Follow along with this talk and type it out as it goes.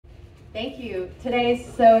Thank you. Today is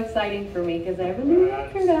so exciting for me because I have a new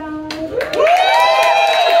record out.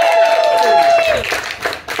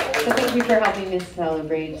 So thank you for helping me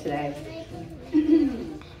celebrate today.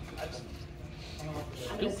 I'm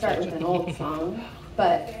going to start with an old song,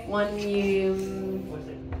 but one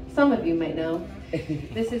some of you might know.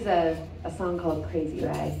 This is a song called Crazy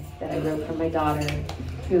Rag that I wrote for my daughter,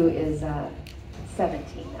 who is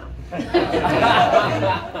 17 now.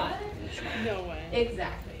 No way.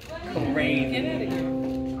 Exactly. Great. Get out of here.